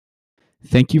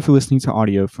Thank you for listening to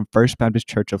audio from First Baptist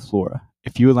Church of Flora.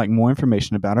 If you would like more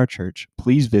information about our church,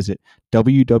 please visit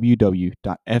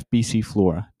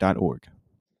www.fbcflora.org.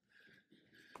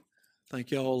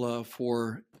 Thank y'all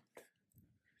for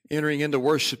entering into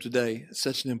worship today. It's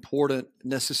such an important,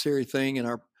 necessary thing in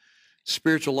our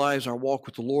spiritual lives. Our walk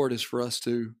with the Lord is for us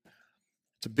to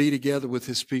be together with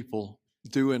His people,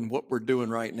 doing what we're doing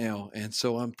right now. And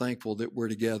so I'm thankful that we're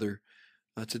together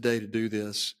today to do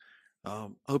this.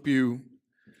 Hope you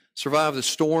survived the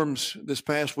storms this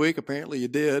past week. Apparently you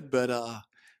did, but I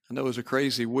know it was a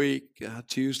crazy week.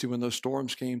 Tuesday when those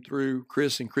storms came through,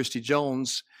 Chris and Christy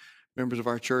Jones, members of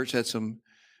our church, had some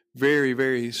very,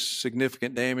 very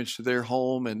significant damage to their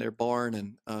home and their barn,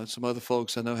 and some other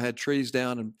folks I know had trees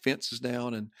down and fences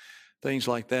down and things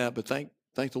like that. But thank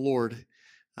the Lord.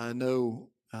 I know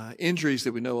injuries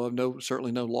that we know of,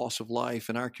 certainly no loss of life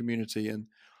in our community, and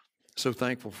so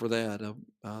thankful for that. The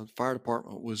fire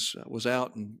department was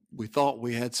out, and we thought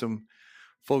we had some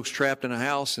folks trapped in a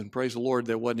house, and praise the Lord,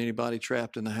 there wasn't anybody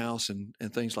trapped in the house and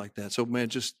things like that. So, man,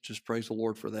 just praise the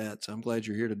Lord for that. So I'm glad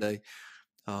you're here today.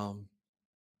 And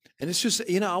it's just,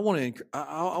 I want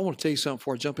to tell you something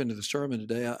before I jump into the sermon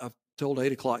today. I've told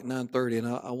 8 o'clock, 9:30, and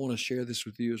I want to share this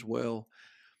with you as well.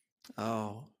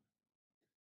 I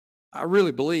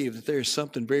really believe that there's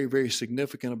something very, very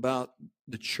significant about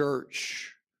the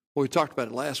church. Well, we talked about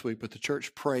it last week, but the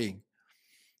church praying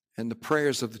and the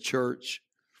prayers of the church.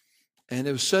 And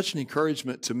it was such an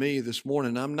encouragement to me this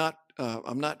morning. I'm not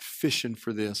fishing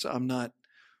for this. I'm not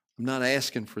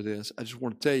asking for this. I just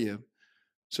want to tell you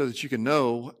so that you can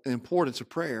know the importance of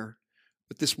prayer.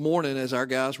 But this morning, as our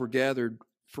guys were gathered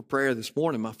for prayer this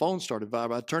morning, my phone started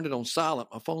vibrating. I turned it on silent.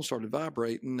 My phone started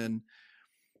vibrating, and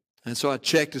so I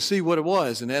checked to see what it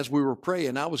was. And as we were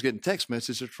praying, I was getting text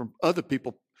messages from other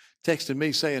people texting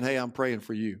me saying, "Hey, I'm praying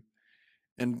for you."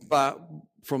 And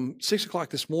from 6 o'clock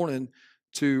this morning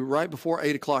to right before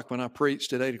 8 o'clock when I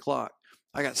preached at 8 o'clock,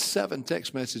 I got 7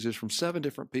 text messages from 7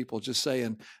 different people just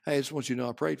saying, "Hey, I just want you to know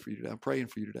I prayed for you today. I'm praying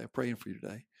for you today. I'm praying for you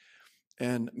today."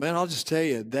 And man, I'll just tell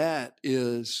you,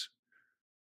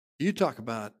 you talk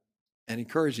about an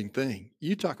encouraging thing.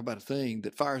 You talk about a thing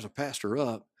that fires a pastor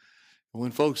up.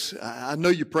 When folks, I know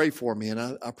you pray for me, and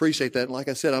I appreciate that. And like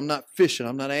I said, I'm not fishing.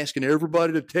 I'm not asking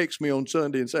everybody to text me on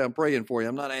Sunday and say, "I'm praying for you."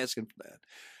 I'm not asking for that.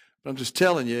 But I'm just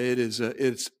telling you,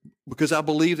 it's because I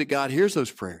believe that God hears those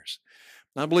prayers.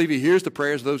 I believe He hears the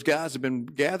prayers of those guys that have been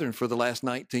gathering for the last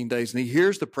 19 days. And He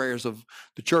hears the prayers of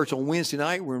the church on Wednesday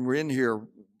night when we're in here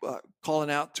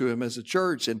calling out to Him as a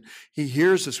church. And He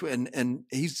hears us, and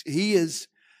He is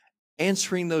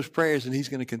answering those prayers, and He's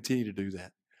going to continue to do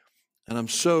that. And I'm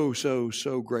so, so,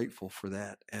 so grateful for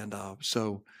that. And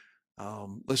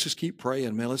let's just keep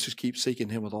praying, man. Let's just keep seeking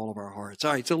Him with all of our hearts.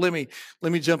 All right, so let me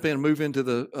jump in and move into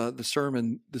the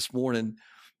sermon this morning.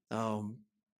 Don't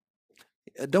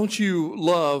you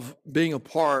love being a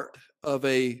part of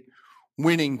a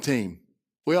winning team?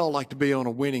 We all like to be on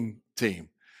a winning team.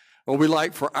 Or we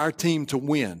like for our team to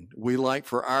win. We like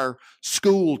for our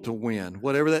school to win.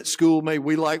 Whatever that school may,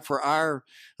 we like for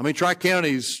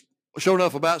Tri-County's sure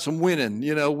enough about some winning.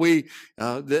 We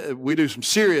do some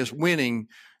serious winning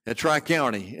at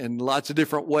Tri-County in lots of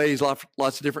different ways, lots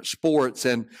of different sports.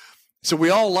 And so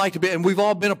we all like to be, and we've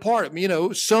all been a part of,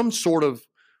 some sort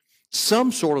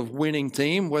of winning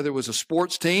team, whether it was a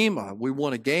sports team, we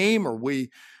won a game, or we,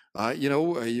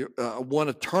 won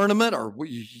a tournament, or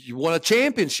you won a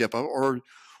championship, or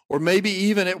maybe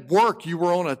even at work, you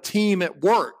were on a team at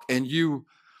work, and you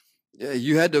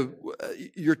had to,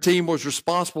 your team was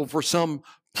responsible for some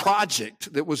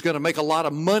project that was going to make a lot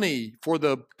of money for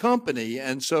the company.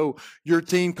 And so your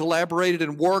team collaborated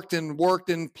and worked and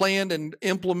planned and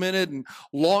implemented and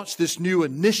launched this new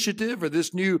initiative and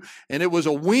it was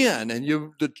a win, and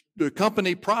the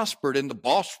company prospered, and the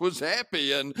boss was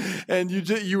happy, and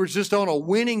you were just on a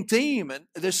winning team. And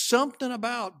there's something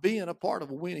about being a part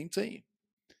of a winning team.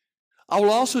 I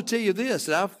will also tell you this,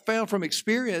 that I've found from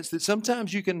experience, that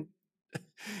sometimes you can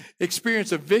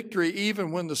experience a victory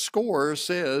even when the score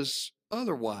says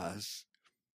otherwise.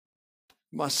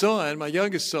 My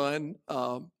youngest son,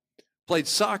 played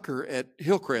soccer at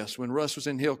Hillcrest when Russ was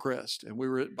in Hillcrest, and we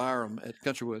were at Byram at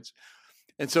Country Woods.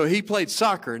 And so he played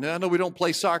soccer. Now, I know we don't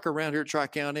play soccer around here at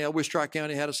Tri-County. I wish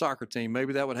Tri-County had a soccer team.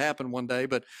 Maybe that would happen one day.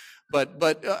 But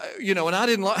and I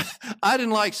didn't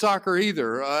like soccer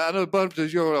either. I know a bunch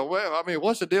of you go, "Well,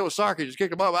 what's the deal with soccer? You just kick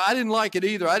the ball." I didn't like it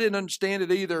either. I didn't understand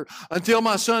it either until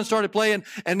my son started playing.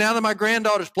 And now that my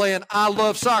granddaughter's playing, I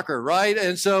love soccer, right?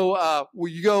 And so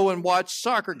we go and watch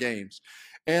soccer games.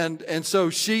 And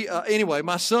so anyway,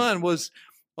 my son was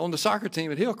on the soccer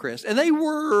team at Hillcrest, and they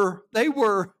were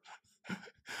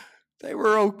They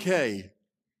were okay.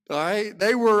 All right.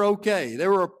 They were okay. They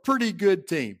were a pretty good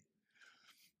team.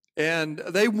 And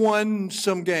they won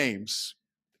some games.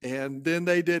 And then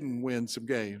they didn't win some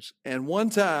games. And one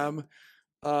time,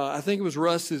 I think it was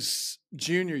Russ's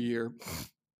junior year,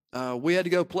 we had to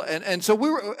go play. And so we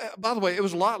were, by the way, it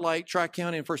was a lot like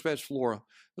Tri-County and First Baptist Flora.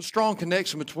 A strong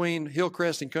connection between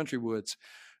Hillcrest and Country Woods.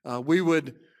 We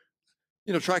would,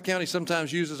 Tri-County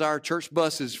sometimes uses our church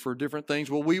buses for different things.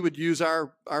 Well, we would use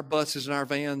our buses and our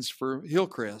vans for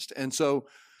Hillcrest. And so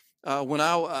when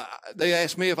they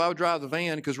asked me if I would drive the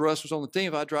van, because Russ was on the team,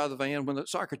 if I'd drive the van when the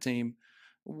soccer team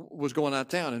was going out of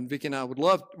town. And Vicki and I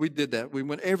we did that. We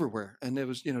went everywhere. And it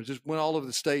was, just went all over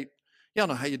the state. Y'all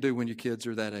know how you do when your kids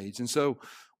are that age. And so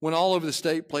went all over the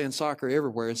state playing soccer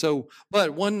everywhere. And so,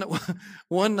 but one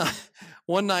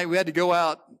night we had to go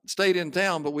out, stayed in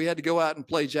town, but we had to go out and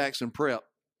play Jackson Prep.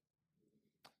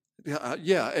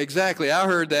 Yeah, exactly. I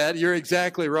heard that. You're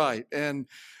exactly right. And,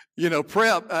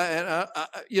 Prep,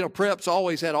 Prep's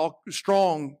always had all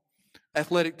strong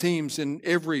athletic teams in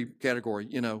every category,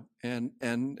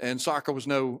 and soccer was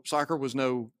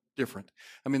no different.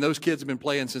 I mean, those kids have been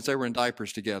playing since they were in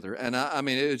diapers together. And I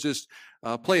mean, it was just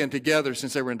playing together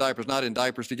since they were in diapers, not in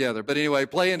diapers together. But anyway,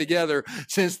 playing together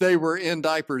since they were in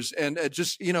diapers. And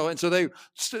just, and so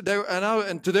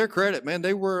and to their credit, man,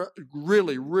 they were a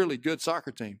really, really good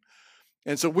soccer team.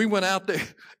 And so we went out there,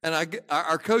 and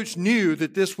our coach knew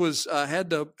that this was had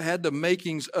the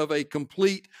makings of a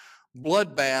complete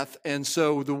bloodbath. And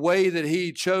so the way that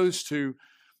he chose to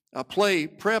play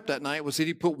Prep that night was that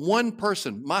he put one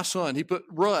person, my son, he put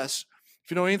Russ.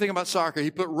 If you know anything about soccer, he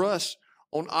put Russ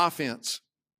on offense.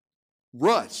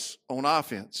 Russ on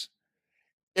offense.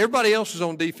 Everybody else was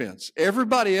on defense.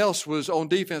 Everybody else was on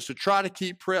defense to try to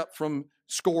keep Prep from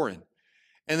scoring.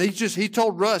 And he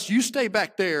told Russ, you stay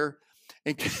back there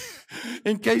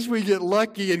in case we get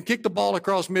lucky and kick the ball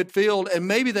across midfield, and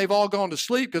maybe they've all gone to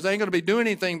sleep because they ain't going to be doing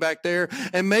anything back there,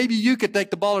 and maybe you could take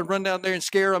the ball and run down there and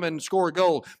scare them and score a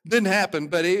goal. Didn't happen,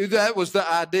 but that was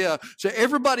the idea. So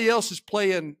everybody else is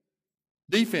playing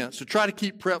defense to try to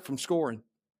keep Prep from scoring.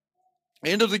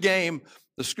 End of the game,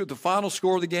 the final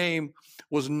score of the game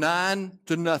was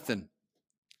 9-0.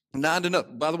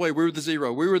 9-0. By the way, we were the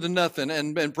 0. We were the nothing,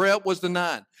 and Prep was the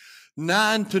 9.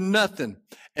 9-0.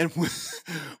 And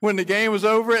when the game was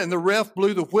over and the ref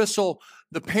blew the whistle,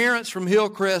 the parents from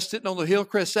Hillcrest sitting on the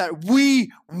Hillcrest side,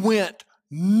 we went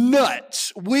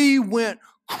nuts. We went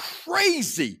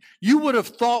crazy. You would have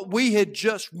thought we had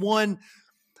just won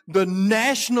the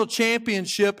national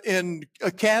championship in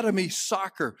academy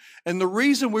soccer. And the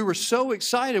reason we were so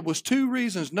excited was two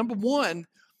reasons. Number one,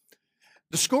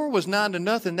 the score was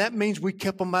 9-0. That means we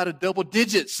kept them out of double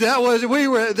digits. They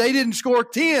didn't score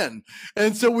 10.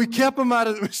 And so we kept them out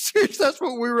of, that's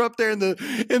what we were up there in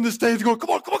the stands going, come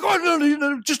on,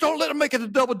 no, just don't let them make it to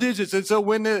double digits. And so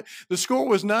when the score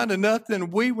was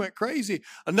 9-0, we went crazy.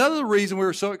 Another reason we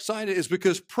were so excited is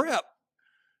because Prep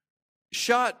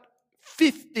shot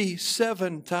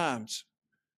 57 times.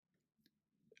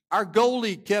 Our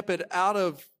goalie kept it out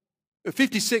of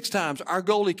 56 times. Our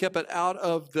goalie kept it out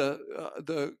of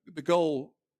the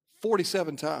goal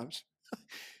 47 times.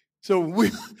 So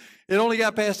it only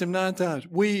got past him 9 times.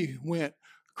 We went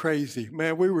crazy,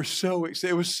 man. We were so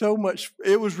excited. It was so much.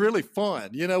 It was really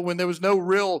fun. When there was no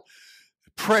real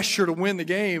pressure to win the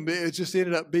game, it just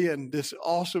ended up being this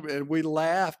awesome. And we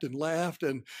laughed and laughed,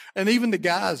 and even the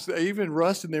guys, even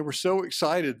Russ, and they were so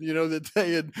excited, that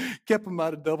they had kept them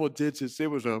out of double digits. It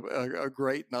was a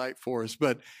great night for us,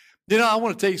 but. I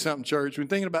want to tell you something, church. When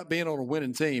thinking about being on a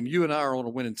winning team, you and I are on a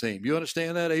winning team. You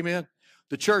understand that? Amen?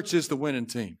 The church is the winning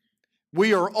team.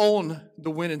 We are on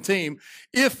the winning team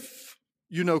if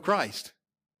you know Christ.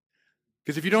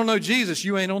 Because if you don't know Jesus,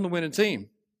 you ain't on the winning team.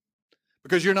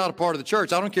 Because you're not a part of the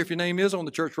church. I don't care if your name is on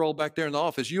the church roll back there in the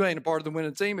office. You ain't a part of the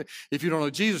winning team if you don't know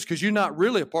Jesus, because you're not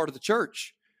really a part of the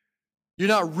church. You're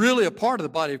not really a part of the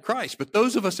body of Christ. But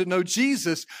those of us that know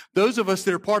Jesus, those of us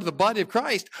that are part of the body of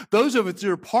Christ, those of us that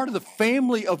are part of the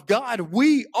family of God,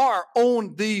 we are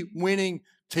on the winning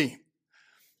team.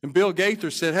 And Bill Gaither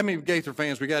said, how many Gaither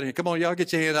fans we got in here? Come on, y'all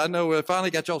get your hands. I know I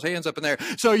finally got y'all's hands up in there.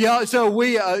 So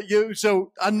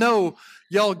I know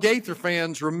y'all Gaither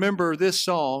fans remember this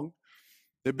song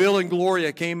that Bill and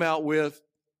Gloria came out with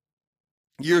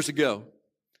years ago.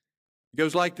 It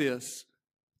goes like this.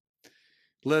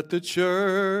 Let the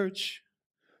church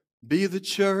be the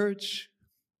church.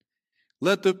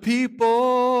 Let the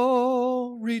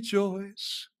people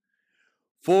rejoice.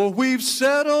 For we've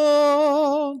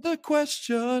settled the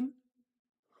question.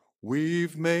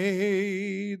 We've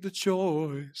made the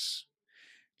choice.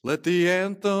 Let the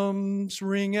anthems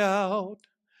ring out.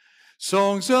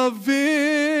 Songs of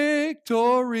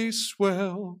victory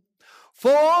swell,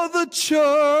 for the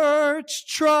church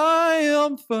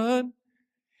triumphant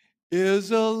is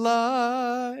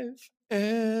alive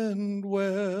and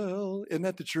well. Isn't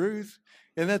that the truth?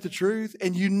 Isn't that the truth?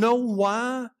 And you know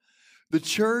why the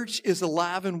church is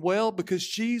alive and well? Because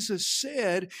Jesus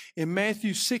said in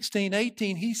Matthew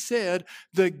 16:18, he said,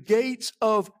 the gates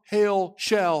of hell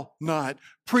shall not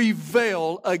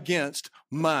prevail against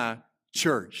my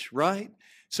church, right?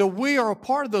 So we are a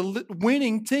part of the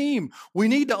winning team. We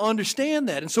need to understand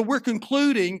that. And so we're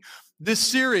concluding this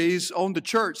series on the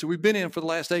church that we've been in for the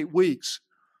last 8 weeks.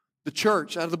 The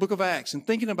church out of the book of Acts, and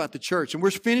thinking about the church. And we're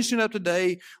finishing up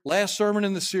today, last sermon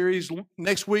in the series.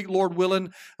 Next week, Lord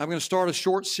willing, I'm going to start a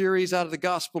short series out of the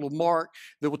Gospel of Mark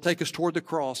that will take us toward the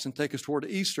cross and take us toward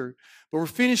Easter. But we're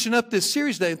finishing up this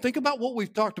series today, and think about what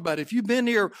we've talked about. If you've been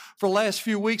here for the last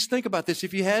few weeks, think about this.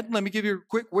 If you hadn't, let me give you a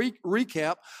quick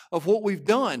recap of what we've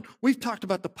done. We've talked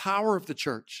about the power of the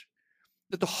church,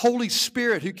 that the Holy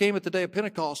Spirit who came at the day of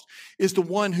Pentecost is the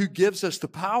one who gives us the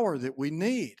power that we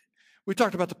need. We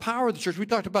talked about the power of the church. We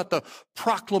talked about the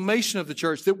proclamation of the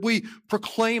church, that we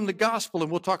proclaim the gospel, and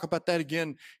we'll talk about that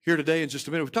again here today in just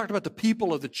a minute. We talked about the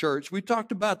people of the church. We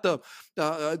talked about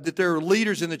that there are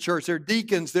leaders in the church, there are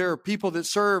deacons, there are people that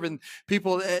serve, and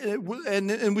people,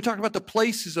 and we talked about the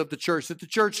places of the church, that the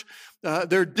church,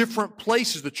 there are different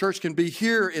places. The church can be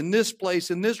here in this place,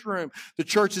 in this room. The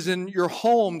church is in your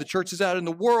home. The church is out in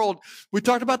the world. We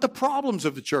talked about the problems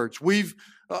of the church. We've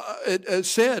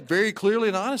said very clearly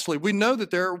and honestly, we know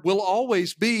that there will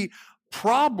always be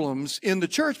problems in the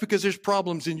church because there's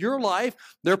problems in your life,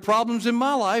 there are problems in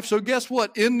my life. So guess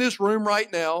what? In this room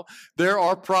right now, there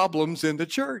are problems in the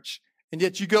church. And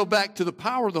yet you go back to the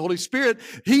power of the Holy Spirit.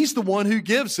 He's the one who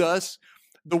gives us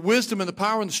the wisdom and the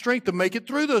power and the strength to make it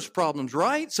through those problems,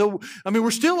 right? So, I mean,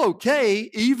 we're still okay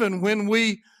even when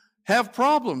we have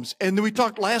problems. And then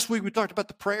last week, we talked about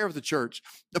the prayer of the church,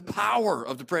 the power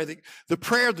of the prayer. The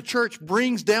prayer of the church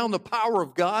brings down the power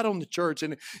of God on the church,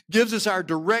 and it gives us our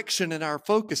direction and our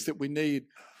focus that we need.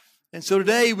 And so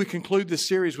today we conclude this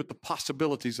series with the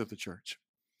possibilities of the church.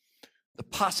 The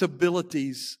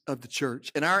possibilities of the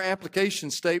church. And our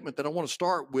application statement that I want to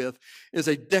start with is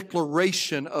a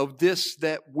declaration of this,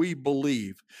 that we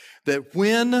believe that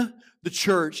when the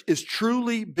church is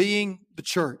truly being the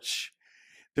church,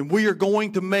 then we are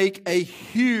going to make a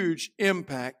huge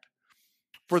impact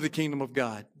for the kingdom of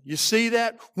God. You see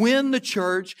that? When the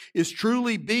church is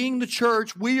truly being the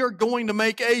church, we are going to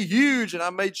make a huge, and I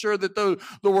made sure that the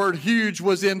word huge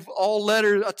was in all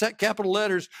letters, capital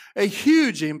letters, a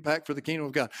huge impact for the kingdom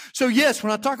of God. So yes,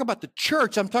 when I talk about the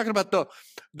church, I'm talking about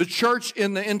the church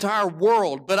in the entire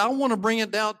world, but I want to bring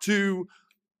it down to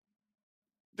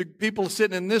the people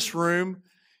sitting in this room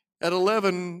at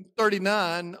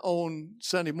 11:39 on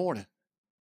Sunday morning.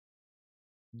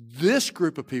 This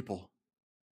group of people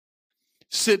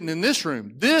sitting in this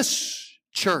room, this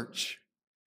church,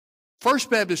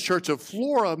 First Baptist Church of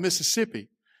Flora, Mississippi,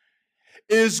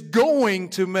 is going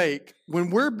to make, when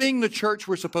we're being the church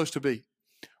we're supposed to be,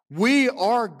 we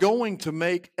are going to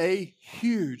make a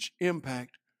huge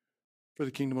impact for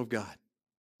the kingdom of God.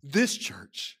 This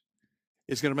church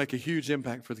is going to make a huge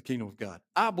impact for the kingdom of God.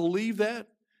 I believe that.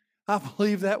 I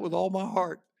believe that with all my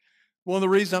heart. One of the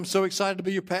reasons I'm so excited to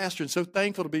be your pastor and so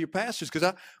thankful to be your pastor is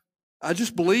because I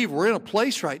just believe we're in a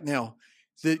place right now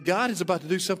that God is about to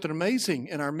do something amazing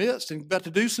in our midst and about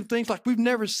to do some things like we've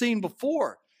never seen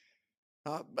before.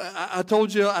 I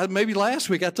told you, maybe last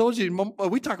week, I told you,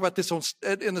 we talk about this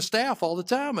in the staff all the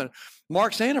time. And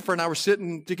Mark Sandifer and I were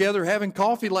sitting together having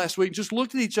coffee last week, just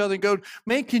looked at each other and go,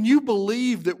 man, can you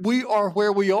believe that we are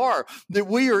where we are? That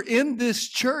we are in this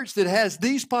church that has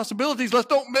these possibilities. Let's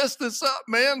don't mess this up,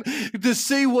 man, to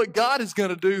see what God is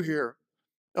going to do here.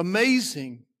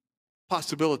 Amazing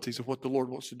possibilities of what the Lord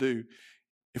wants to do.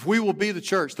 If we will be the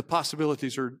church, the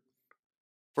possibilities are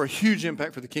for a huge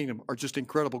impact for the kingdom are just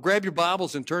incredible. Grab your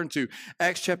Bibles and turn to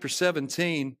Acts chapter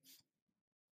 17.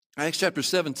 Acts chapter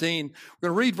 17. We're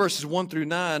going to read verses 1 through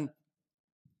 9.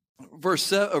 Verse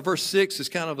 6 is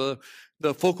kind of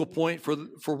the focal point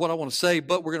for what I want to say,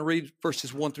 but we're going to read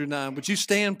verses 1 through 9. Would you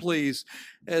stand, please,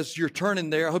 as you're turning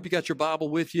there? I hope you got your Bible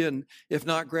with you, and if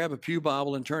not, grab a pew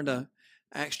Bible and turn to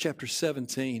Acts chapter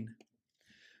 17.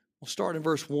 We'll start in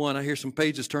verse 1. I hear some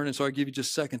pages turning, so I'll give you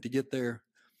just a second to get there.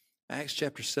 Acts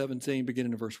chapter 17,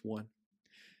 beginning in verse 1.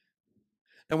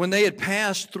 And when they had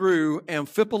passed through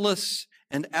Amphipolis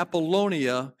and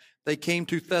Apollonia, they came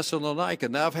to Thessalonica.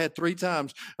 Now, I've had 3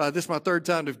 times. This is my 3rd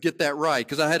time to get that right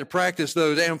because I had to practice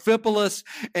those. Amphipolis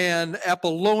and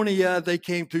Apollonia, they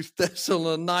came to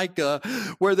Thessalonica,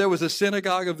 where there was a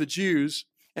synagogue of the Jews.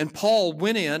 And Paul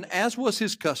went in, as was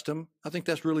his custom. I think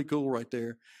that's really cool right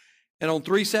there. And on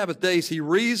 3 Sabbath days, he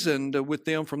reasoned with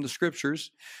them from the Scriptures,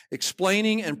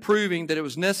 explaining and proving that it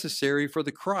was necessary for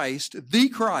the Christ,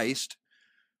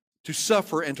 to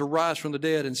suffer and to rise from the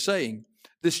dead, and saying,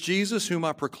 this Jesus whom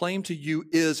I proclaim to you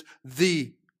is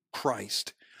the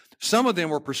Christ. Some of them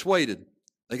were persuaded.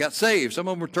 They got saved. Some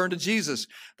of them returned to Jesus.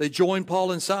 They joined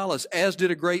Paul and Silas, as did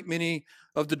a great many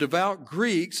of the devout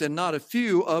Greeks and not a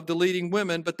few of the leading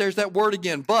women. But there's that word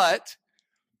again, but.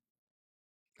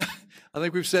 I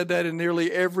think we've said that in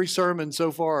nearly every sermon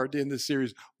so far in this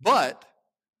series. But,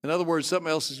 in other words,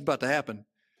 something else is about to happen.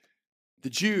 The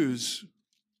Jews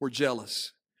were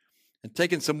jealous. And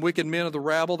taking some wicked men of the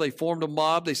rabble, they formed a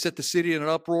mob. They set the city in an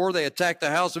uproar. They attacked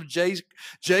the house of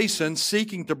Jason,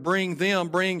 seeking to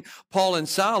bring Paul and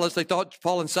Silas. They thought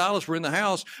Paul and Silas were in the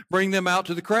house, bring them out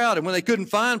to the crowd. And when they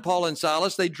couldn't find Paul and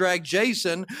Silas, they dragged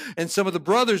Jason and some of the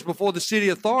brothers before the city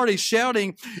authorities,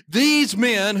 shouting, these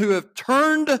men who have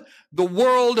turned the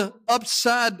world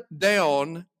upside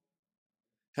down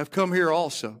have come here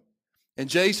also. And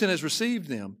Jason has received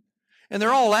them. And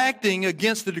they're all acting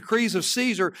against the decrees of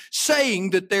Caesar, saying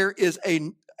that there is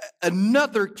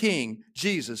another king,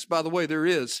 Jesus. By the way, there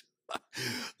is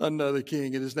another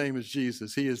king, and his name is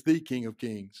Jesus. He is the King of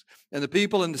Kings. And the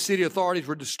people and the city authorities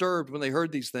were disturbed when they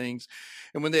heard these things.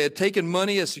 And when they had taken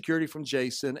money as security from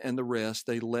Jason and the rest,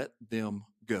 they let them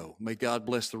go. May God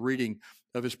bless the reading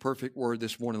of his perfect word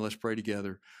this morning. Let's pray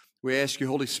together. We ask you,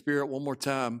 Holy Spirit, one more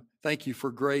time. Thank you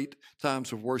for great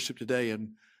times of worship today.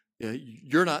 And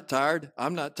you're not tired.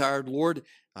 I'm not tired. Lord,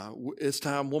 it's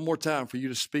time one more time for you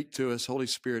to speak to us, Holy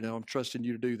Spirit. Now I'm trusting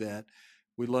you to do that.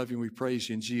 We love you and we praise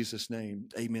you in Jesus' name.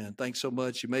 Amen. Thanks so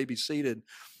much. You may be seated.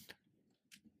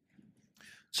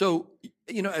 So,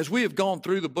 as we have gone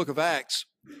through the book of Acts,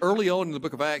 early on in the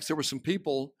book of Acts, there were some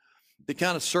people that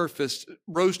kind of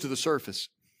rose to the surface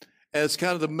as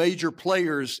kind of the major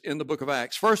players in the book of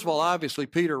Acts. First of all, obviously,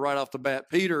 Peter, right off the bat.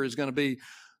 Peter is going to be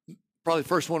probably the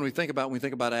first one we think about when we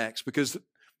think about Acts, because the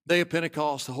day of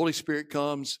Pentecost, the Holy Spirit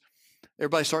comes.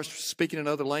 Everybody starts speaking in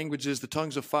other languages, the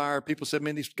tongues of fire. People said,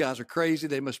 man, these guys are crazy.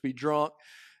 They must be drunk.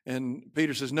 And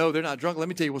Peter says, no, they're not drunk. Let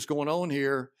me tell you what's going on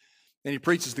here. And he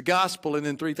preaches the gospel, and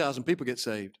then 3,000 people get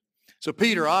saved. So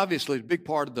Peter, obviously, a big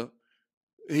part of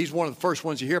he's one of the first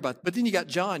ones you hear about. But then you got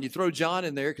John. You throw John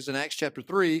in there because in Acts chapter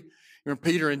 3,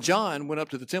 Peter and John went up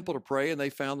to the temple to pray, and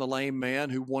they found the lame man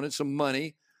who wanted some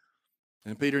money.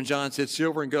 And Peter and John said,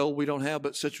 silver and gold we don't have,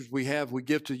 but such as we have, we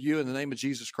give to you in the name of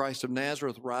Jesus Christ of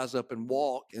Nazareth, rise up and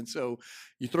walk. And so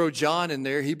you throw John in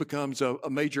there, he becomes a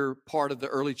major part of the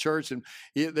early church. And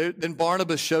then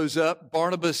Barnabas shows up.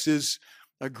 Barnabas is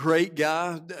a great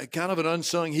guy, kind of an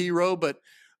unsung hero, but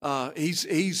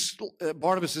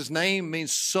Barnabas's name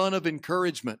means son of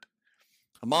encouragement.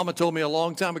 A mama told me a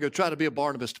long time ago, try to be a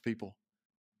Barnabas to people.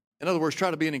 In other words, try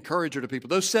to be an encourager to people.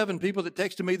 Those 7 people that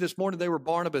texted me this morning, they were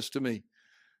Barnabas to me.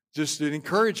 Just an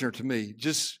encourager to me.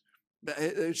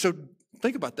 So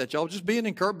think about that, y'all. Just be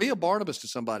a Barnabas to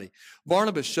somebody.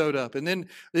 Barnabas showed up. And then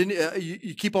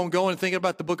you keep on going and thinking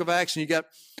about the book of Acts, and you got,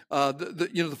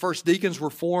 the first deacons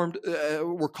were formed,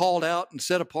 were called out and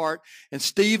set apart. And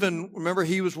Stephen, remember,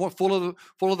 he was full of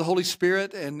the Holy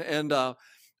Spirit. And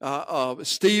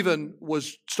Stephen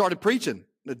started preaching.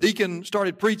 The deacon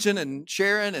started preaching and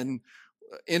sharing and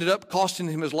ended up costing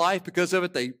him his life because of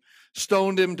it. They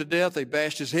stoned him to death. They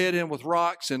bashed his head in with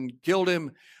rocks and killed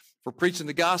him for preaching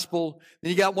the gospel. Then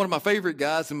you got one of my favorite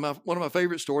guys, and one of my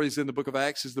favorite stories in the book of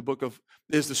Acts is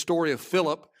the story of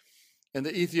Philip and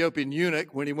the Ethiopian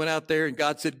eunuch when he went out there and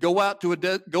God said, go out to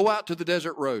the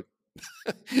desert road.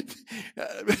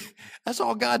 That's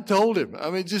all God told him. I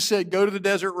mean, just said, go to the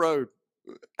desert road.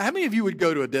 How many of you would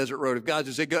go to a desert road if God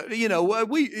just said, go, we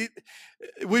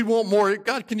want more.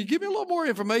 God, can you give me a little more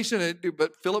information?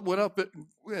 But Philip went up,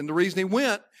 and the reason he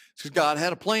went is because God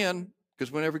had a plan,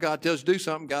 because whenever God tells you to do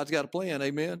something, God's got a plan,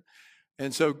 amen?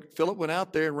 And so Philip went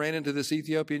out there and ran into this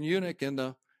Ethiopian eunuch in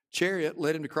the chariot,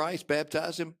 led him to Christ,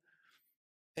 baptized him.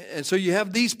 And so you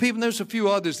have these people, and there's a few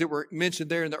others that were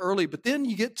mentioned there in the early, but then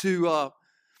you get to,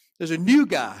 there's a new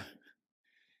guy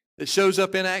that shows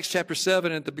up in Acts chapter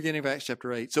 7 and at the beginning of Acts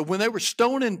chapter 8. So when they were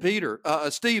stoning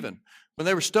Stephen, when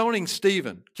they were stoning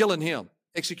Stephen, killing him,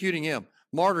 executing him,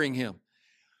 martyring him,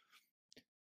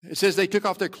 it says they took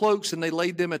off their cloaks and they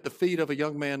laid them at the feet of a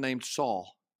young man named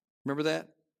Saul. Remember that?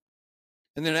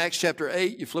 And then in Acts chapter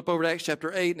 8, you flip over to Acts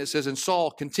chapter 8, and it says, and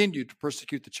Saul continued to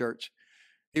persecute the church.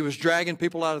 He was dragging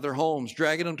people out of their homes,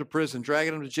 dragging them to prison,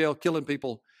 dragging them to jail, killing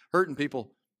people, hurting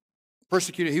people,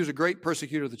 persecuted. He was a great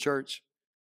persecutor of the church.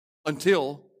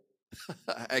 Until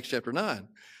Acts chapter 9.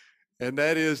 And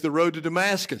that is the road to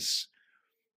Damascus.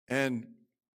 And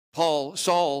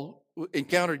Saul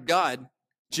encountered God,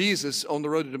 Jesus, on the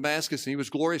road to Damascus, and he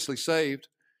was gloriously saved.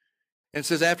 And it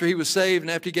says after he was saved and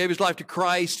after he gave his life to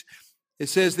Christ, it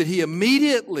says that he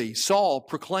immediately, Saul,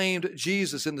 proclaimed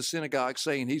Jesus in the synagogue,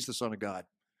 saying he's the Son of God.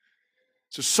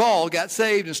 So Saul got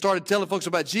saved and started telling folks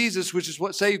about Jesus, which is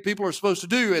what saved people are supposed to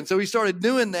do. And so he started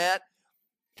doing that.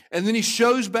 And then he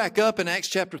shows back up in Acts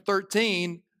chapter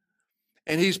 13,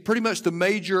 and he's pretty much the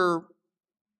major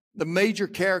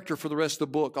character for the rest of the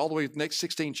book. All the way to the next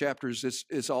 16 chapters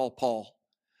is all Paul.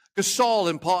 Because Saul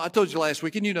and Paul, I told you last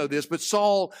week, and you know this, but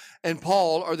Saul and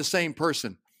Paul are the same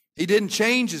person. He didn't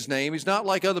change his name. He's not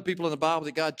like other people in the Bible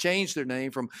that God changed their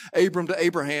name from Abram to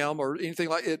Abraham or anything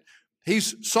like it.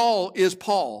 Saul is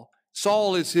Paul.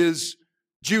 Saul is his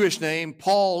Jewish name.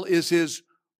 Paul is his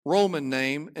Roman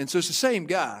name. And so it's the same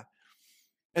guy.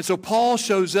 And so Paul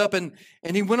shows up and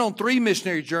he went on 3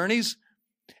 missionary journeys.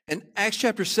 And Acts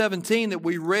chapter 17 that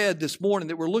we read this morning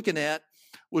that we're looking at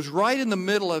was right in the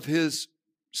middle of his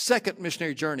second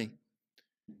missionary journey.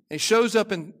 And he shows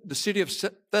up in the city of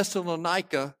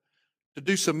Thessalonica to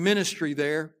do some ministry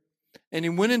there. And he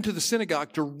went into the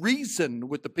synagogue to reason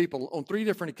with the people on 3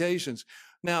 different occasions.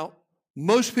 Now,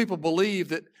 most people believe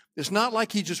that it's not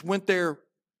like he just went there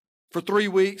for 3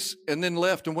 weeks and then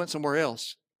left and went somewhere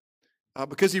else.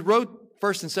 Because he wrote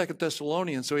 1st and 2nd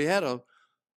Thessalonians, so he had a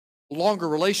longer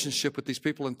relationship with these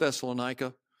people in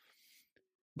Thessalonica.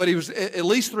 But he was at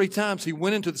least 3 times he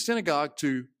went into the synagogue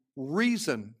to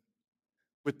reason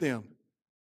with them.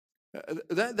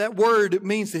 That word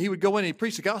means that he would go in and he'd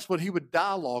preach the gospel and he would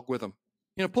dialogue with them.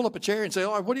 You know, pull up a chair and say,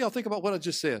 all right, what do y'all think about what I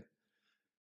just said?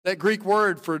 That Greek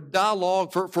word for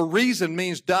dialogue, for reason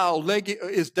means dialegomai,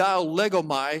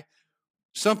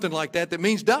 something like that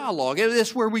means dialogue.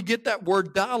 That's where we get that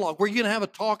word dialogue, where you're going to have a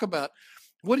talk about,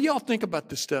 what do y'all think about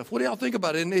this stuff? What do y'all think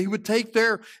about it? And he would take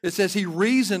it says he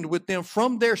reasoned with them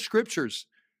from their scriptures.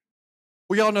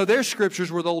 We all know their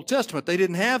scriptures were the Old Testament. They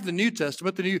didn't have the New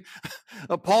Testament.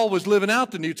 Paul was living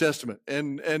out the New Testament,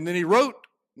 and then he wrote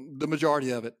the majority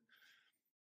of it.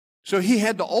 So he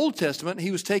had the Old Testament.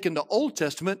 He was taking the Old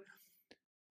Testament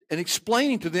and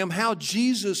explaining to them how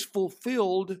Jesus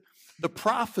fulfilled the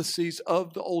prophecies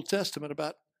of the Old Testament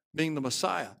about being the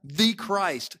Messiah, the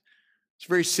Christ. It's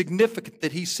very significant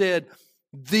that he said,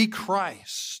 the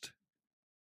Christ.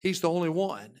 He's the only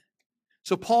one.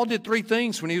 So Paul did 3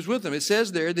 things when he was with them. It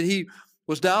says there that he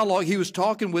was dialogue, he was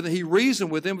talking with them, he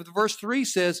reasoned with them. But verse 3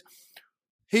 says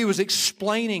he was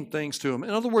explaining things to them.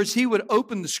 In other words, he would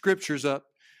open the scriptures up,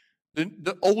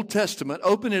 the Old Testament,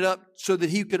 open it up so that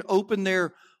he could open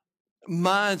their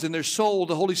minds and their soul.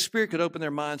 The Holy Spirit could open their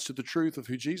minds to the truth of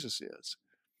who Jesus is.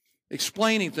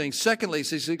 Explaining things. Secondly,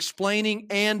 he's explaining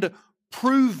and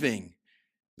proving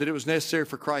that it was necessary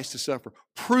for Christ to suffer.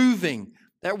 Proving.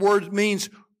 That word means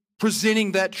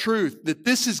presenting that truth, that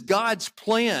this is God's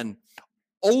plan.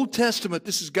 Old Testament,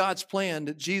 this is God's plan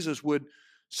that Jesus would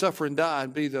suffer and die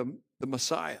and be the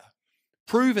Messiah.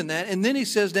 Proving that. And then he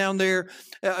says down there,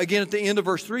 again at the end of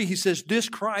verse 3, he says, this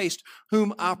Christ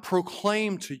whom I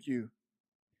proclaim to you.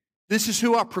 This is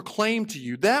who I proclaim to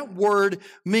you. That word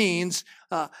means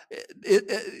a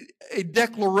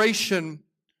declaration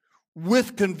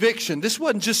with conviction. This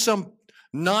wasn't just some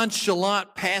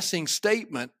nonchalant passing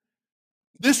statement.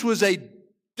 This was a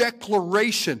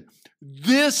declaration.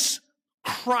 This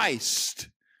Christ,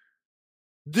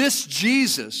 this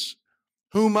Jesus,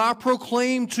 whom I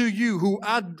proclaim to you, who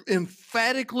I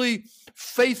emphatically,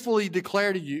 faithfully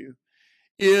declare to you,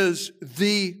 is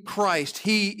the Christ.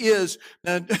 He is.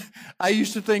 Now, I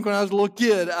used to think when I was a little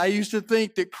kid, I used to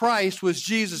think that Christ was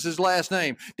Jesus' last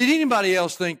name. Did anybody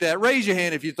else think that? Raise your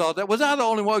hand if you thought that. Was I the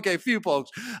only one? Okay, a few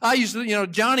folks. I used to,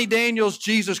 Johnny Daniels,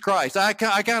 Jesus Christ. I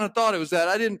kind of thought it was that.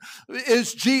 I didn't.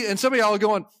 It's G. And some of y'all are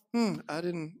going, I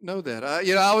didn't know that.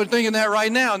 I was thinking that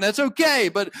right now, and that's okay.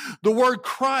 But the word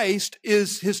Christ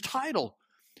is his title.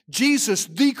 Jesus,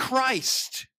 the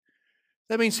Christ.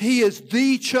 That means he is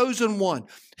the chosen one.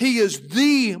 He is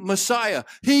the Messiah.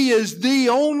 He is the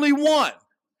only one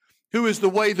who is the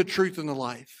way, the truth, and the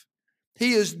life.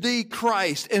 He is the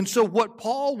Christ. And so what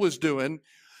Paul was doing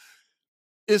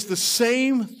is the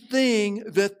same thing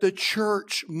that the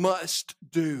church must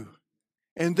do.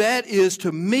 And that is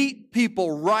to meet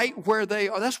people right where they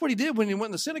are. That's what he did when he went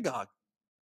in the synagogue.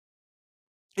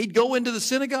 He'd go into the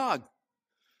synagogue.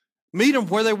 Meet them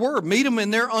where they were. Meet them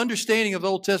in their understanding of the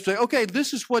Old Testament. Okay,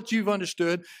 this is what you've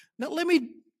understood. Now let me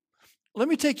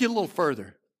take you a little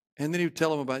further. And then he would tell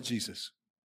them about Jesus.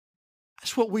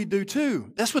 That's what we do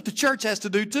too. That's what the church has to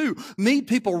do too. Meet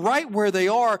people right where they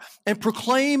are and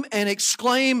proclaim and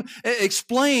explain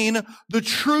the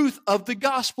truth of the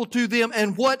gospel to them.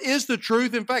 And what is the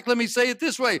truth? In fact, let me say it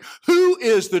this way. Who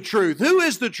is the truth? Who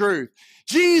is the truth?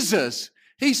 Jesus.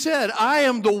 He said, I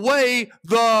am the way,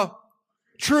 the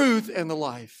truth, and the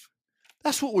life.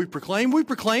 That's what we proclaim. We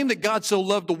proclaim that God so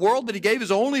loved the world that He gave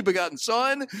His only begotten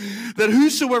Son, that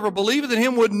whosoever believeth in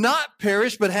Him would not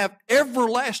perish, but have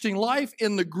everlasting life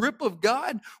in the grip of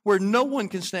God where no one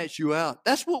can snatch you out.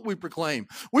 That's what we proclaim.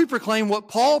 We proclaim what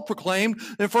Paul proclaimed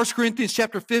in 1 Corinthians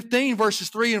chapter 15, verses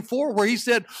 3 and 4, where he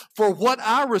said, for what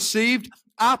I received,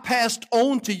 I passed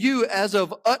on to you as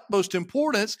of utmost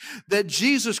importance, that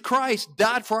Jesus Christ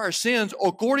died for our sins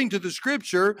according to the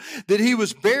Scripture, that He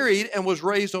was buried and was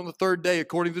raised on the third day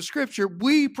according to the Scripture.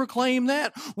 We proclaim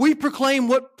that. We proclaim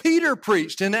what Peter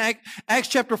preached in Acts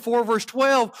chapter 4, verse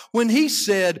 12, when he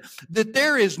said that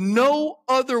there is no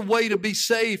other way to be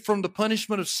saved from the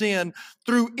punishment of sin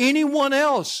through anyone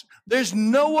else. There's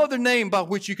no other name by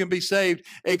which you can be saved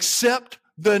except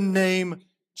the name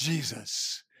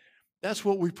Jesus. That's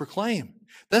what we proclaim.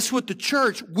 That's what the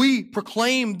church, we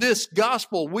proclaim this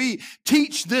gospel. We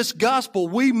teach this gospel.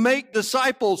 We make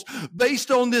disciples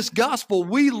based on this gospel.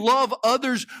 We love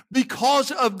others because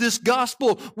of this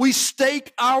gospel. We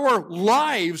stake our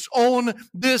lives on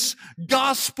this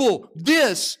gospel.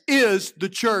 This is the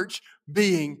church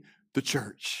being the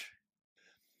church.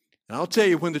 And I'll tell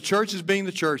you, when the church is being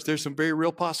the church, there's some very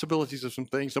real possibilities of some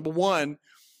things. Number one,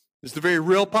 there's the very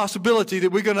real possibility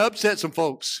that we're going to upset some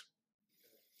folks.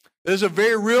 There's a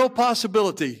very real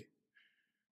possibility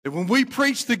that when we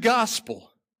preach the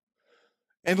gospel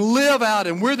and live out,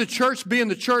 and we're the church being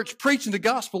the church, preaching the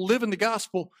gospel, living the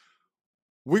gospel,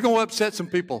 we're going to upset some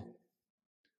people.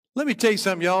 Let me tell you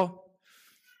something, y'all.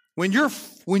 When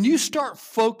you start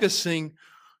focusing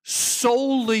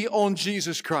solely on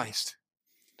Jesus Christ,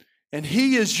 and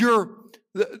He is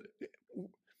the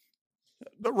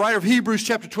writer of Hebrews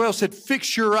chapter 12 said,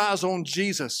 fix your eyes on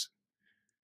Jesus,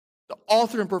 the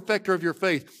author and perfecter of your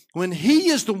faith. When He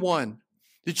is the one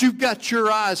that you've got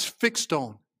your eyes fixed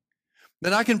on,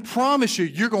 then I can promise you,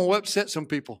 you're going to upset some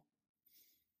people.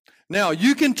 Now,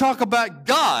 you can talk about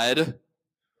God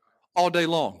all day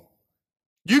long.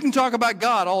 You can talk about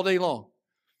God all day long.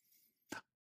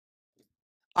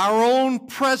 Our own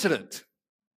president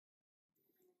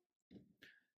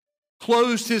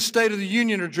closed his State of the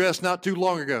Union address not too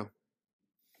long ago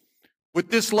with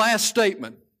this last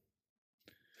statement.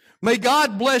 May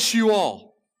God bless you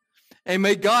all, and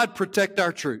may God protect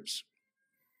our troops.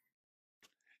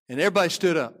 And everybody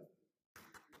stood up.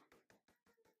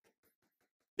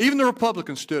 Even the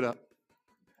Republicans stood up.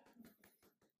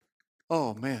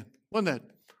 Oh man, wasn't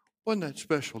that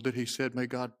special that he said, may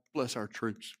God bless our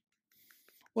troops?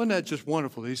 Wasn't that just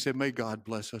wonderful that he said, may God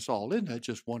bless us all? Isn't that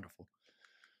just wonderful?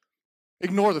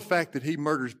 Ignore the fact that he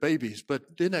murders babies, but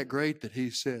isn't that great that he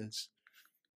says?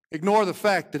 Ignore the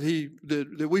fact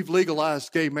that we've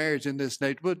legalized gay marriage in this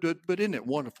nation, but isn't it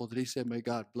wonderful that he said, may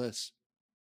God bless?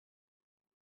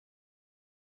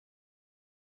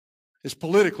 It's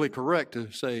politically correct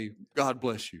to say, God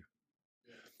bless you.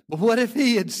 But what if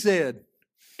he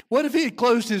had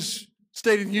closed his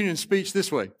State of the Union speech this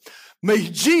way? May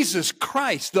Jesus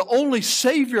Christ, the only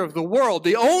Savior of the world,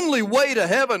 the only way to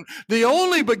heaven, the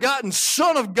only begotten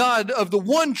Son of God, of the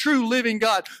one true living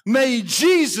God, may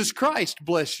Jesus Christ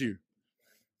bless you.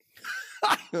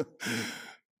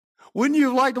 Wouldn't you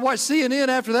have liked to watch CNN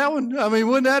after that one? I mean,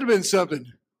 wouldn't that have been something?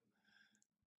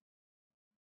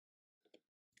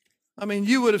 I mean,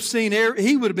 you would have seen,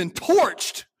 he would have been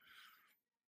torched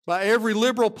by every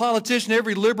liberal politician,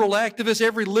 every liberal activist,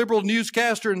 every liberal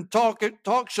newscaster and talk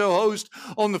show host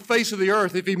on the face of the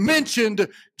earth if he mentioned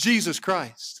Jesus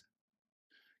Christ.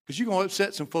 Because you're going to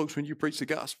upset some folks when you preach the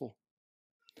gospel.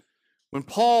 When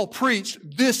Paul preached,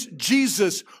 this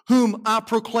Jesus whom I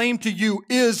proclaim to you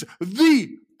is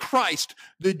the Christ,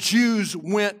 the Jews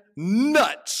went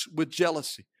nuts with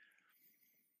jealousy.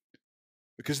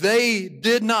 Because they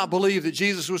did not believe that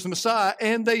Jesus was the Messiah,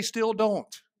 and they still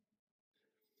don't.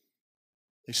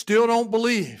 They still don't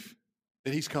believe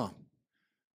that He's come.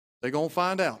 They're going to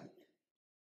find out.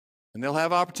 And they'll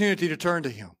have opportunity to turn to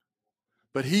Him.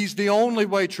 But He's the only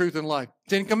way, truth, and life.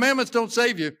 10 Commandments don't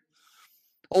save you.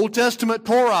 Old Testament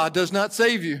Torah does not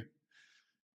save you.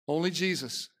 Only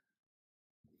Jesus.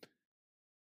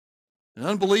 And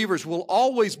unbelievers will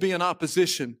always be in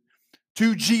opposition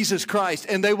to Jesus Christ.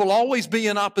 And they will always be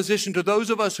in opposition to those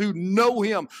of us who know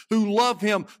Him, who love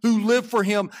Him, who live for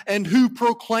Him, and who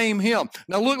proclaim Him.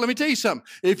 Now look, let me tell you something.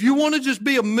 If you want to just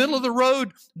be a middle of the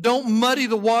road, don't muddy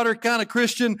the water kind of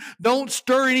Christian, don't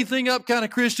stir anything up kind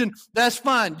of Christian, that's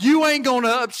fine. You ain't going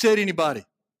to upset anybody.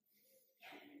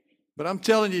 But I'm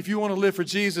telling you, if you want to live for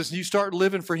Jesus and you start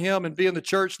living for Him and being the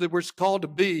church that we're called to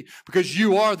be, because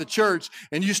you are the church,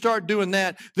 and you start doing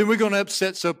that, then we're going to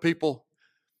upset some people.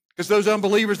 Because those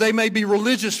unbelievers, they may be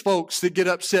religious folks that get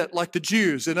upset, like the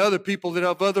Jews, and other people that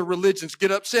have other religions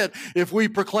get upset if we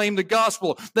proclaim the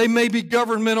gospel. They may be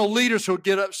governmental leaders who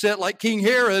get upset, like King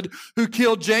Herod, who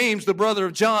killed James, the brother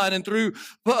of John, and threw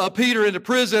Peter into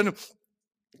prison.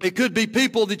 It could be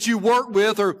people that you work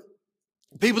with, or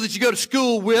people that you go to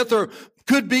school with, or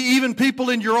could be even people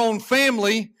in your own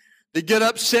family that get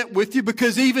upset with you,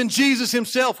 because even Jesus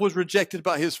Himself was rejected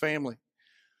by His family.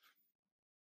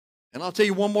 And I'll tell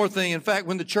you one more thing. In fact,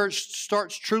 when the church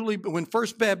starts truly, when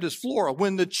First Baptist Flora,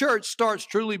 when the church starts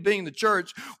truly being the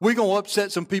church, we're going to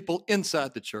upset some people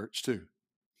inside the church too.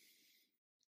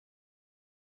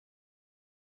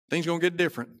 Things are going to get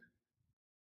different.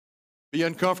 Be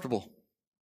uncomfortable.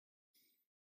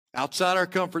 Outside our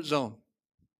comfort zone.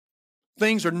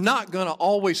 Things are not going to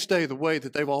always stay the way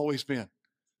that they've always been.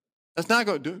 That's not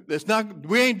going to do. That's not.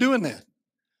 We ain't doing that.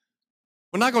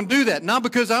 We're not going to do that. Not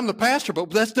because I'm the pastor, but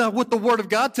that's not what the Word of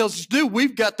God tells us to do.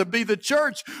 We've got to be the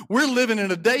church. We're living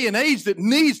in a day and age that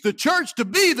needs the church to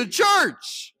be the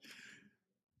church.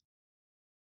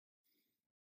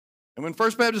 And when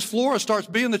First Baptist Flora starts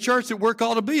being the church that we're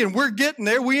called to be, and we're getting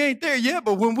there, we ain't there yet,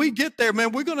 but when we get there,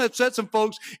 man, we're going to upset some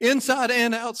folks inside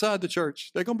and outside the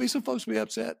church. There are going to be some folks be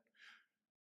upset.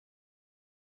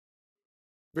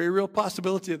 Very real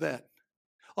possibility of that.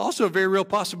 Also a very real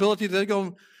possibility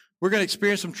that we're going to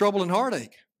experience some trouble and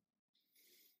heartache.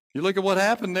 You look at what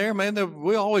happened there, man,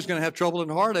 we're always going to have trouble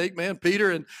and heartache, man.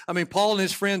 Paul and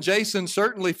his friend Jason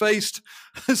certainly faced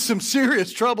some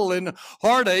serious trouble and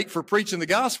heartache for preaching the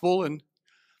gospel. And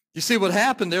you see what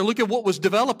happened there. Look at what was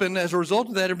developing as a result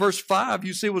of that. In verse 5,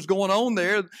 you see what's going on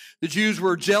there. The Jews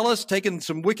were jealous, taking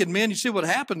some wicked men. You see what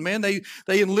happened, man. They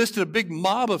enlisted a big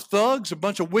mob of thugs, a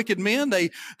bunch of wicked men.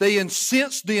 They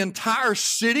incensed the entire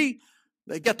city.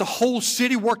 They got the whole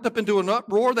city worked up into an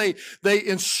uproar. They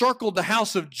encircled the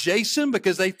house of Jason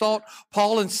because they thought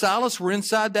Paul and Silas were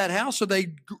inside that house. So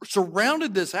they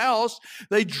surrounded this house.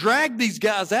 They dragged these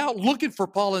guys out looking for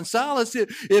Paul and Silas.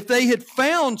 If they had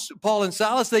found Paul and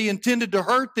Silas, they intended to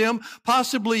hurt them,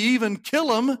 possibly even kill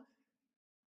them.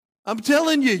 I'm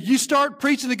telling you, you start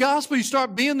preaching the gospel, you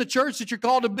start being the church that you're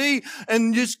called to be,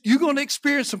 and you're going to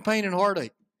experience some pain and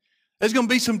heartache. There's going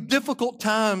to be some difficult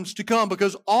times to come,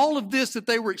 because all of this that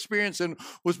they were experiencing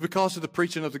was because of the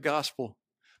preaching of the gospel,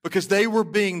 because they were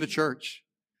being the church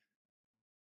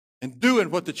and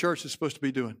doing what the church is supposed to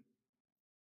be doing.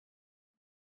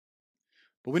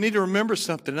 But we need to remember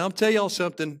something, and I'll tell y'all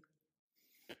something.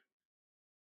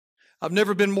 I've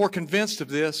never been more convinced of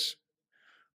this.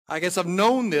 I guess I've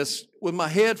known this with my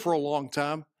head for a long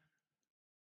time.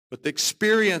 But the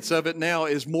experience of it now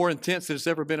is more intense than it's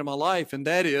ever been in my life. And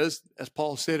that is, as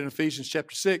Paul said in Ephesians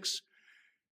chapter 6,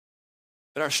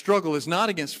 that our struggle is not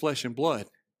against flesh and blood,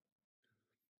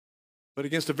 but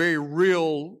against a very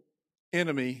real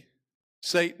enemy,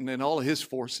 Satan and all of his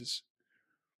forces.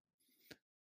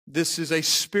 This is a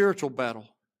spiritual battle.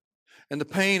 And the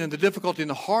pain and the difficulty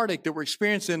and the heartache that we're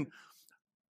experiencing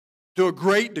to a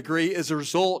great degree is a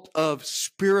result of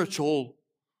spiritual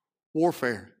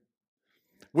warfare.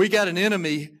 We got an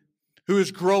enemy who is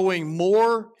growing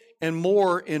more and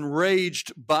more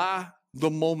enraged by the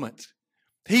moment.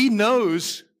 He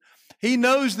knows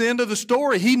the end of the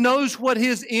story. He knows what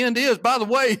his end is. By the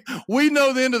way, we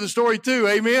know the end of the story too.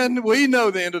 Amen? We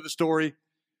know the end of the story.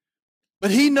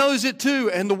 But he knows it too.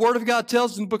 And the Word of God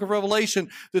tells us in the book of Revelation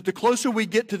that the closer we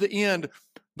get to the end,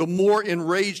 the more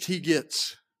enraged he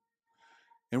gets.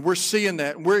 And we're seeing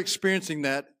that, and we're experiencing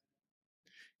that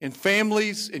in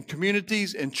families, in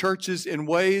communities, in churches, in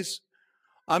ways.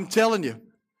 I'm telling you,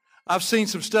 I've seen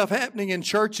some stuff happening in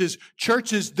churches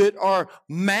that are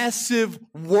massive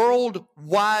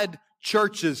worldwide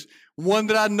churches. One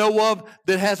that I know of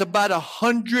that has about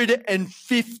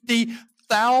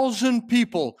 150,000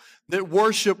 people that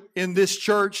worship in this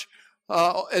church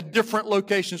at different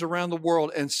locations around the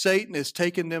world. And Satan is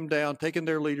taking them down, taking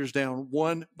their leaders down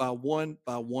one by one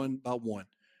by one by one.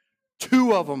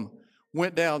 2 of them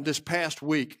went down this past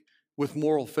week with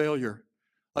moral failure.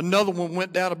 Another one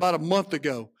went down about a month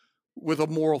ago with a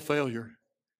moral failure.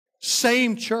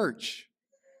 Same church.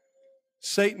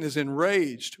 Satan is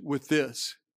enraged with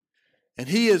this. And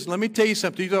he is, let me tell you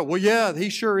something. You thought, well, yeah, he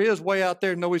sure is way out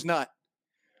there. No, he's not.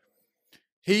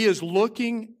 He is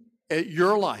looking at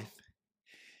your life.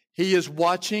 He is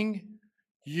watching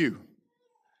you.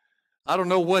 I don't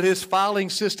know what his filing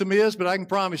system is, but I can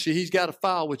promise you he's got a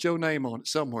file with your name on it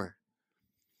somewhere.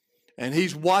 And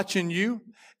he's watching you,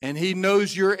 and he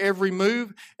knows your every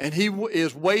move, and he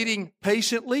is waiting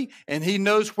patiently, and he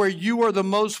knows where you are the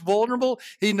most vulnerable.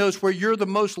 He knows where you're the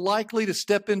most likely to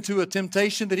step into a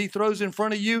temptation that he throws in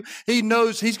front of you. He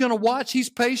knows he's going to watch. He's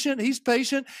patient. He's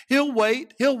patient. He'll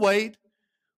wait.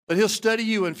 But he'll study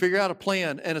you and figure out a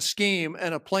plan and a scheme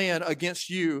and a plan against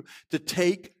you to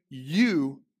take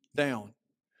you down.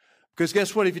 Because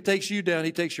guess what? If he takes you down,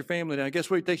 he takes your family down. Guess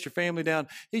what? He takes your family down.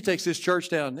 He takes this church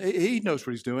down. He knows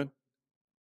what he's doing.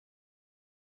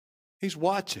 He's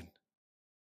watching.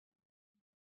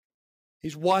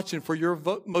 He's watching for your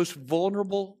most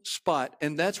vulnerable spot,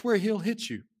 and that's where he'll hit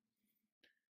you.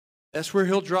 That's where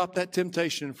he'll drop that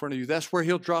temptation in front of you. That's where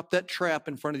he'll drop that trap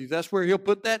in front of you. That's where he'll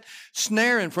put that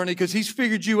snare in front of you, because he's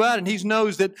figured you out, and he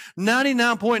knows that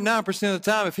 99.9% of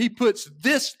the time, if he puts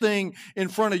this thing in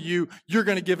front of you, you're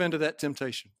going to give in to that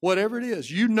temptation. Whatever it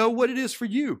is, you know what it is for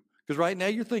you, because right now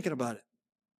you're thinking about it.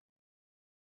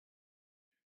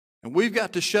 And we've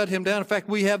got to shut him down. In fact,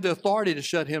 we have the authority to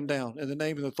shut him down in the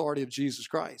name and authority of Jesus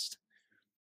Christ.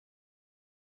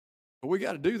 But we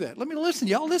got to do that. Let me listen.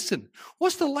 Y'all listen.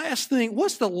 What's the last thing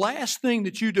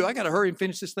that you do? I got to hurry and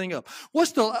finish this thing up.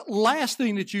 What's the last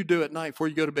thing that you do at night before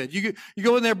you go to bed? You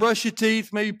go in there, brush your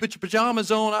teeth, maybe put your pajamas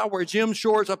on. I wear gym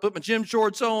shorts. I put my gym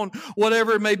shorts on,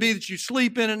 whatever it may be that you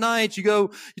sleep in at night.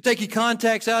 You take your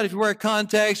contacts out if you wear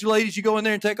contacts. Ladies, you go in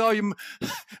there and take all your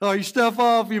stuff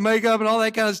off, your makeup and all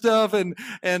that kind of stuff.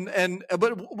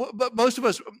 But most of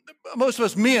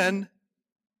us men,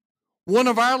 one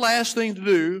of our last things to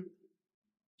do,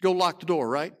 go lock the door,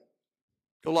 right?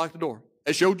 Go lock the door.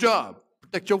 That's your job.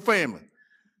 Protect your family.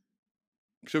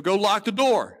 So go lock the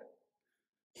door.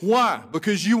 Why?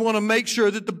 Because you want to make sure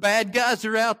that the bad guys that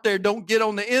are out there don't get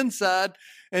on the inside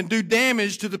and do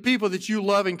damage to the people that you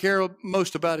love and care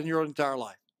most about in your entire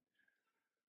life.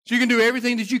 So you can do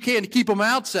everything that you can to keep them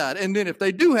outside. And then if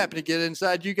they do happen to get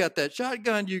inside, you got that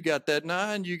shotgun, you got that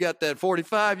 9, you got that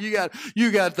 45, you got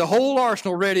the whole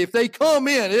arsenal ready if they come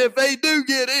in, if they do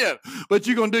get in. But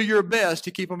you're going to do your best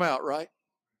to keep them out, right?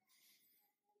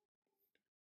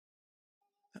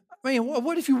 I mean,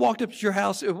 what if you walked up to your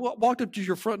house, walked up to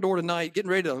your front door tonight,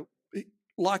 getting ready to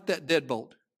lock that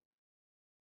deadbolt,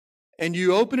 and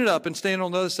you open it up and stand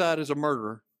on the other side as a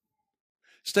murderer,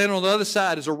 stand on the other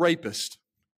side as a rapist,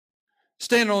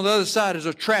 standing on the other side is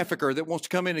a trafficker that wants to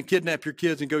come in and kidnap your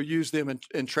kids and go use them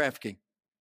in trafficking.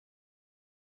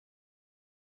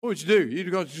 What would you do?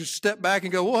 You'd go just step back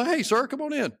and go, well, hey, sir, come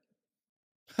on in.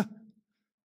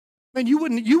 Man, you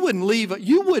wouldn't leave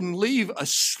a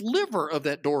sliver of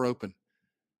that door open.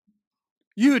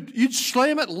 You'd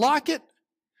slam it, lock it,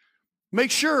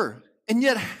 make sure. And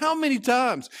yet, how many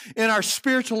times in our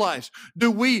spiritual lives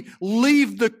do we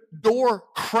leave the door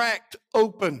cracked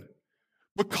open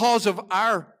because of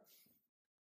our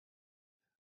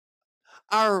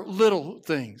little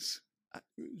things?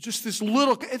 Just this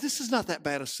is not that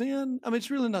bad a sin. I mean, it's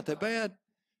really not that bad.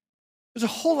 There's a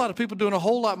whole lot of people doing a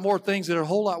whole lot more things that are a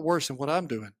whole lot worse than what I'm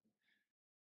doing.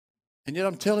 And yet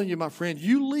I'm telling you, my friend,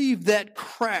 you leave that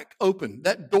crack open,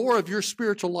 that door of your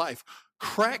spiritual life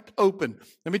cracked open.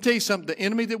 Let me tell you something. The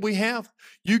enemy that we have,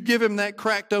 you give him that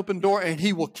cracked open door and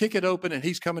he will kick it open, and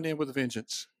he's coming in with a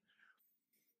vengeance.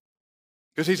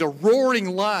 Because he's a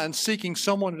roaring lion seeking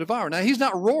someone to devour. Now, he's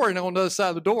not roaring on the other side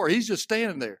of the door. He's just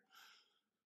standing there.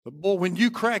 But boy, when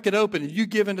you crack it open and you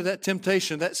give into that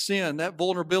temptation, that sin, that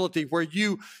vulnerability where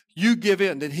you give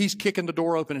in, then he's kicking the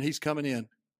door open and he's coming in.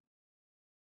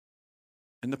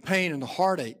 And the pain and the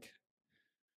heartache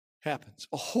happens.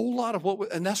 A whole lot of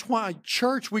and that's why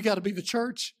church, we got to be the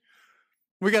church.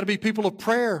 We got to be people of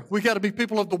prayer. We got to be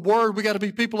people of the word. We got to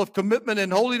be people of commitment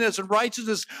and holiness and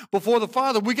righteousness before the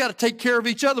Father. We got to take care of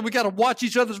each other. We got to watch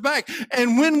each other's back.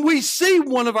 And when we see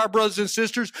one of our brothers and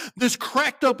sisters that's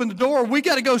cracked open the door, we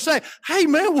got to go say, hey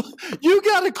man, you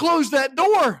got to close that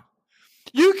door.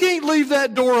 You can't leave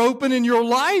that door open in your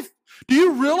life. Do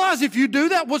you realize if you do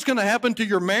that, what's going to happen to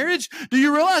your marriage? Do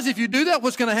you realize if you do that,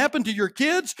 what's going to happen to your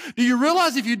kids? Do you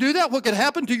realize if you do that, what could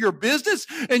happen to your business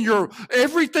and your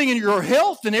everything in your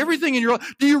health and everything in your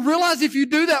life? Do you realize if you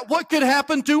do that, what could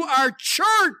happen to our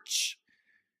church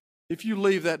if you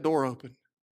leave that door open?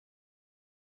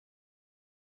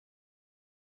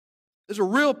 There's a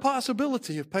real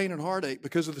possibility of pain and heartache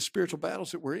because of the spiritual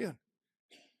battles that we're in.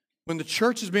 When the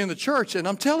church is being the church, and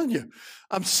I'm telling you,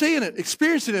 I'm seeing it,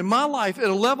 experiencing it in my life at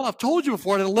a level I've told you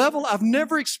before, at a level I've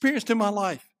never experienced in my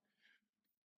life.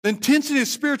 The intensity of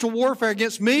spiritual warfare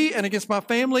against me and against my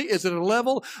family is at a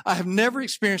level I have never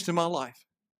experienced in my life.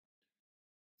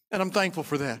 And I'm thankful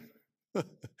for that.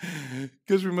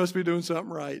 Because we must be doing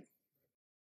something right.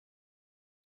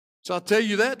 So I'll tell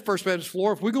you that, First Baptist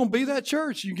Florida, if we're going to be that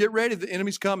church, you get ready. The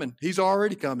enemy's coming. He's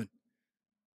already coming.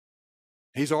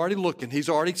 He's already looking. He's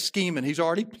already scheming. He's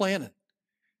already planning.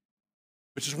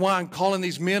 Which is why I'm calling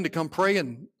these men to come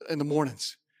praying in the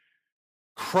mornings.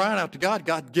 Crying out to God,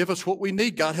 God, give us what we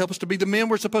need. God, help us to be the men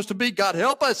we're supposed to be. God,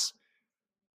 help us.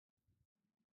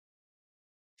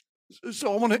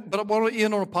 So I want to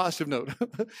end on a positive note.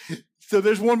 So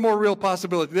there's one more real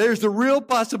possibility. There's the real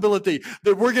possibility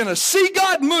that we're going to see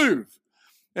God move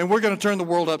and we're going to turn the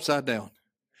world upside down.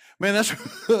 Man,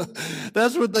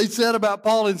 that's what they said about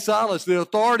Paul and Silas. The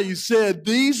authorities said,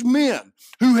 these men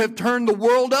who have turned the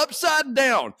world upside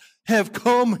down have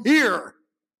come here.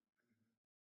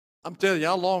 I'm telling you,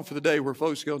 I long for the day where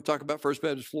folks are going to talk about First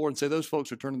Baptist Florida and say those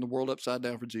folks are turning the world upside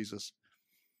down for Jesus.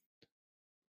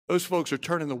 Those folks are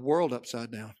turning the world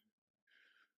upside down.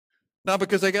 Not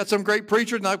because they got some great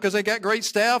preacher, not because they got great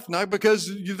staff, not because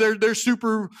they're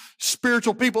super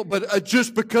spiritual people, but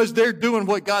just because they're doing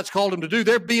what God's called them to do.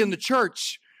 They're being the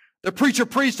church. The preacher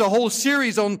preached a whole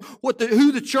series on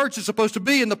who the church is supposed to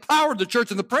be and the power of the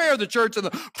church and the prayer of the church and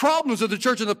the problems of the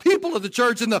church and the people of the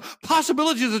church and the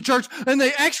possibilities of the church. And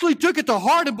they actually took it to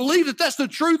heart and believed that that's the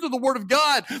truth of the Word of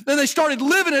God. Then they started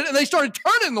living it and they started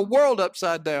turning the world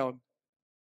upside down.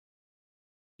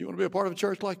 You want to be a part of a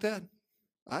church like that?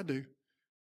 I do.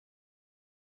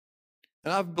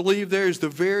 And I believe there is the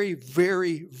very,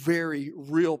 very, very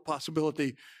real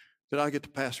possibility that I get to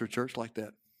pastor a church like that.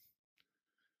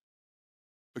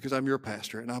 Because I'm your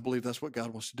pastor, and I believe that's what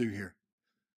God wants to do here.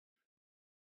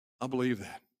 I believe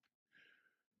that.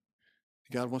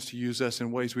 God wants to use us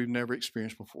in ways we've never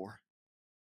experienced before.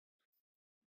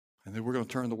 And then we're going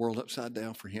to turn the world upside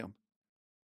down for Him.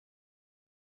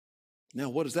 Now,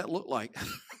 what does that look like?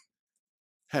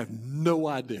 Have no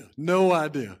idea. No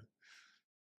idea.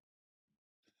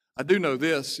 I do know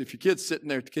this. If your kid's sitting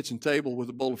there at the kitchen table with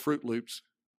a bowl of Fruit Loops,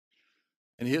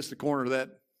 and he hits the corner of that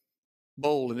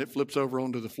bowl and it flips over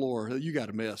onto the floor, you got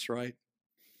a mess, right?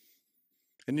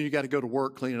 And then you got to go to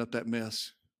work cleaning up that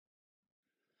mess.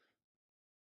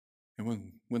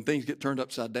 And when things get turned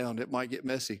upside down, it might get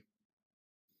messy.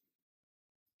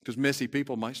 Because messy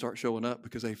people might start showing up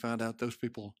because they find out those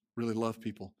people really love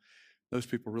people. Those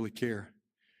people really care.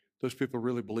 Those people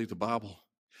really believe the Bible.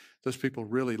 Those people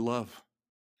really love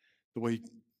the way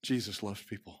Jesus loves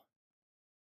people.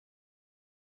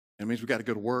 It means we got to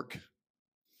go to work. It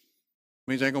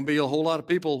means there ain't going to be a whole lot of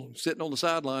people sitting on the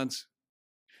sidelines.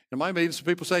 There might be some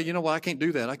people say, well, I can't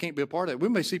do that. I can't be a part of it. We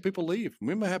may see people leave.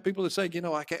 We may have people that say, I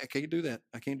can't do that.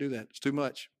 I can't do that. It's too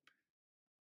much.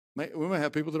 We may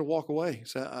have people that will walk away.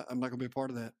 Say, I'm not going to be a part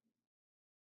of that.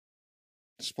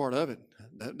 It's part of it.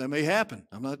 That may happen.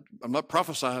 I'm not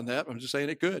prophesying that. I'm just saying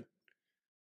it could.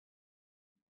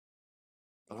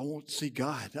 But I want to see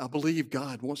God. I believe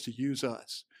God wants to use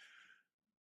us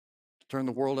to turn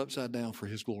the world upside down for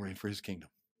His glory and for His kingdom.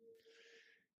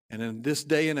 And in this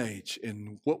day and age,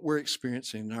 in what we're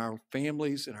experiencing in our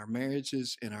families, in our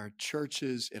marriages, in our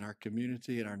churches, in our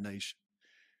community, in our nation,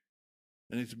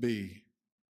 there needs to be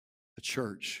a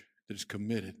church that is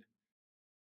committed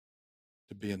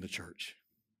to being the church.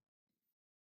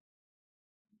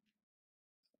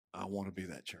 I want to be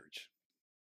that church.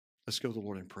 Let's go to the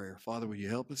Lord in prayer. Father, will you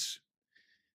help us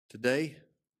today,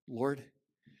 Lord,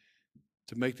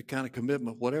 to make the kind of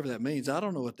commitment, whatever that means. I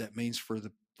don't know what that means for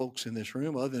the folks in this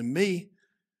room other than me.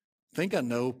 I think I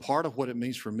know part of what it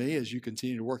means for me as you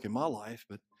continue to work in my life,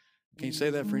 but I can't say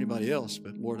that for anybody else.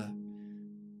 But Lord,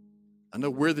 I know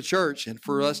we're the church, and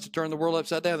for us to turn the world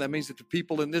upside down, that means that the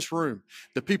people in this room,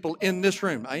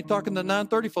 I ain't talking to the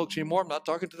 9:30 folks anymore. I'm not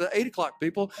talking to the 8 o'clock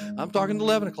people. I'm talking to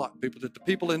 11 o'clock people, that the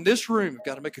people in this room have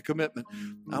got to make a commitment.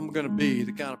 I'm going to be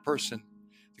the kind of person,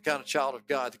 the kind of child of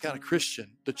God, the kind of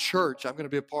Christian, the church. I'm going to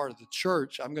be a part of the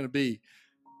church. I'm going to be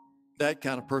that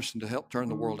kind of person to help turn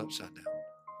the world upside down.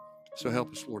 So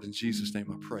help us, Lord. In Jesus' name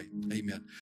I pray. Amen.